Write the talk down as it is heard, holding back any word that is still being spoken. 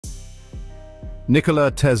Nikola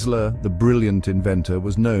Tesla, the brilliant inventor,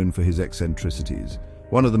 was known for his eccentricities.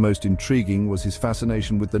 One of the most intriguing was his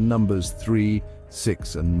fascination with the numbers 3,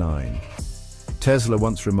 6, and 9. Tesla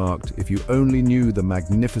once remarked, "If you only knew the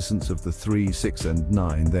magnificence of the 3, 6, and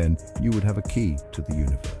 9, then you would have a key to the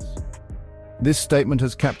universe." This statement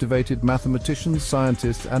has captivated mathematicians,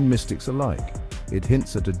 scientists, and mystics alike. It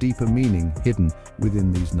hints at a deeper meaning hidden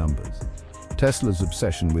within these numbers. Tesla's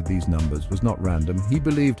obsession with these numbers was not random. He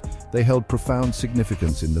believed they held profound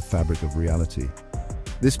significance in the fabric of reality.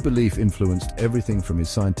 This belief influenced everything from his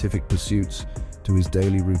scientific pursuits to his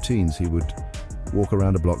daily routines. He would walk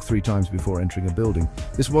around a block 3 times before entering a building.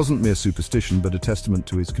 This wasn't mere superstition, but a testament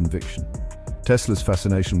to his conviction. Tesla's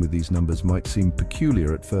fascination with these numbers might seem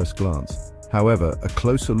peculiar at first glance. However, a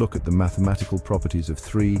closer look at the mathematical properties of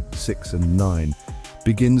 3, 6, and 9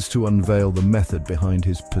 begins to unveil the method behind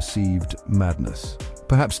his perceived madness.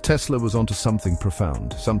 Perhaps Tesla was onto something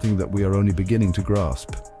profound, something that we are only beginning to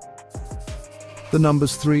grasp. The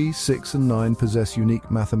numbers 3, 6, and 9 possess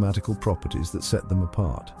unique mathematical properties that set them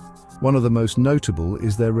apart. One of the most notable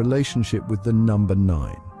is their relationship with the number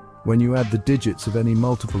 9. When you add the digits of any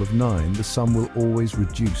multiple of 9, the sum will always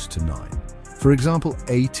reduce to 9. For example,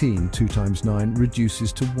 18 2 times 9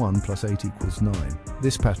 reduces to 1 plus 8 equals 9.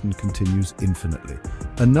 This pattern continues infinitely.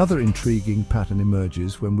 Another intriguing pattern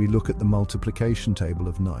emerges when we look at the multiplication table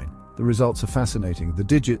of 9. The results are fascinating. The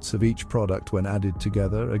digits of each product, when added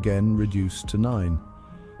together, again reduce to 9.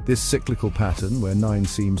 This cyclical pattern, where 9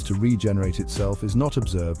 seems to regenerate itself, is not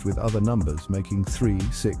observed with other numbers, making 3,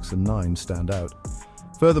 6, and 9 stand out.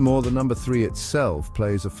 Furthermore, the number 3 itself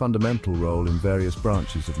plays a fundamental role in various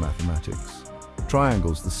branches of mathematics.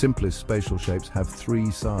 Triangles, the simplest spatial shapes, have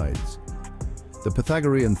 3 sides. The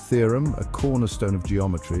Pythagorean theorem, a cornerstone of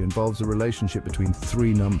geometry, involves a relationship between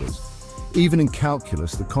 3 numbers. Even in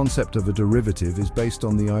calculus, the concept of a derivative is based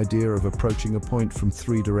on the idea of approaching a point from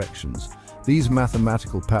 3 directions. These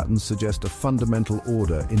mathematical patterns suggest a fundamental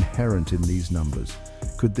order inherent in these numbers.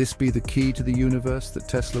 Could this be the key to the universe that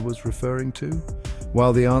Tesla was referring to?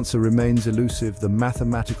 While the answer remains elusive, the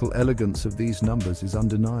mathematical elegance of these numbers is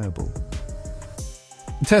undeniable.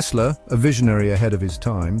 Tesla, a visionary ahead of his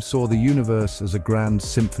time, saw the universe as a grand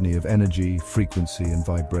symphony of energy, frequency, and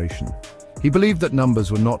vibration. He believed that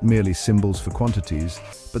numbers were not merely symbols for quantities,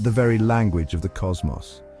 but the very language of the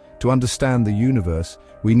cosmos. To understand the universe,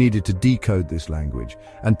 we needed to decode this language,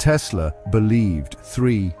 and Tesla believed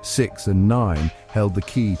 3, 6, and 9 held the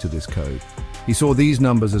key to this code. He saw these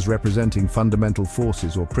numbers as representing fundamental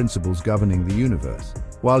forces or principles governing the universe.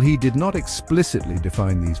 While he did not explicitly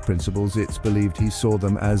define these principles, it's believed he saw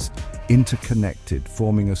them as interconnected,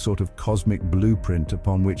 forming a sort of cosmic blueprint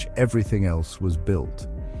upon which everything else was built.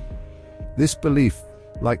 This belief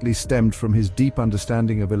likely stemmed from his deep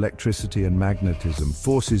understanding of electricity and magnetism,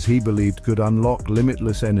 forces he believed could unlock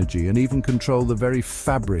limitless energy and even control the very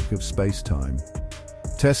fabric of space-time.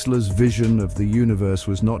 Tesla's vision of the universe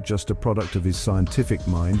was not just a product of his scientific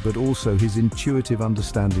mind, but also his intuitive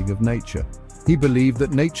understanding of nature. He believed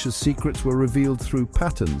that nature's secrets were revealed through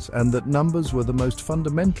patterns, and that numbers were the most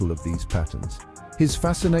fundamental of these patterns. His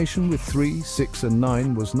fascination with 3, 6, and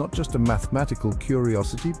 9 was not just a mathematical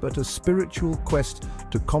curiosity, but a spiritual quest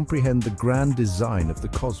to comprehend the grand design of the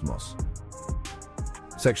cosmos.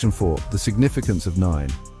 Section 4. The significance of 9.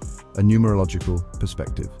 A numerological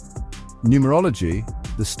perspective. Numerology,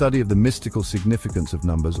 the study of the mystical significance of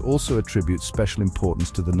numbers, also attributes special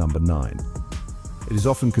importance to the number 9. It is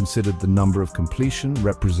often considered the number of completion,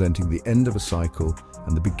 representing the end of a cycle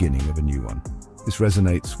and the beginning of a new one. This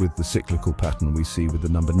resonates with the cyclical pattern we see with the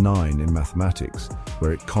number 9 in mathematics,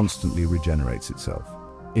 where it constantly regenerates itself.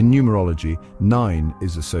 In numerology, 9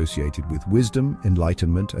 is associated with wisdom,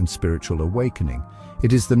 enlightenment, and spiritual awakening.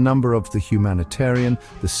 It is the number of the humanitarian,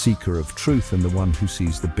 the seeker of truth, and the one who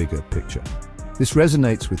sees the bigger picture. This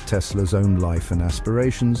resonates with Tesla's own life and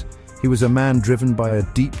aspirations. He was a man driven by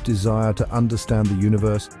a deep desire to understand the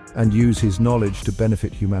universe and use his knowledge to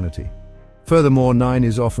benefit humanity. Furthermore, 9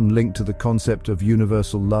 is often linked to the concept of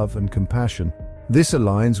universal love and compassion. This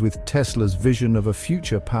aligns with Tesla's vision of a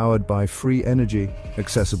future powered by free energy,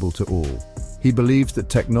 accessible to all. He believed that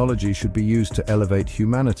technology should be used to elevate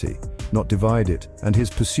humanity, not divide it, and his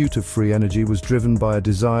pursuit of free energy was driven by a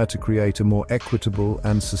desire to create a more equitable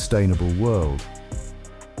and sustainable world.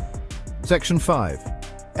 Section 5.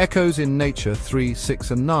 Echoes in nature 3,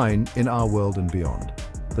 6, and 9 in our world and beyond.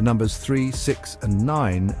 The numbers 3, 6, and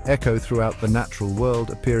 9 echo throughout the natural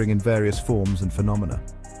world, appearing in various forms and phenomena.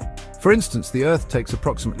 For instance, the Earth takes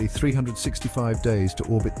approximately 365 days to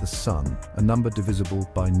orbit the Sun, a number divisible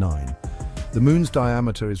by 9. The Moon's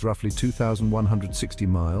diameter is roughly 2,160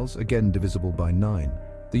 miles, again divisible by 9.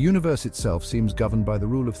 The universe itself seems governed by the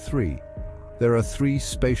rule of three. There are three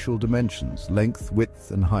spatial dimensions: length,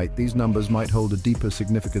 width, and height. These numbers might hold a deeper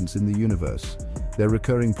significance in the universe. Their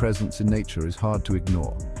recurring presence in nature is hard to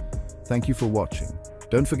ignore. Thank you for watching.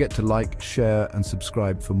 Don't forget to like, share, and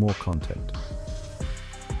subscribe for more content.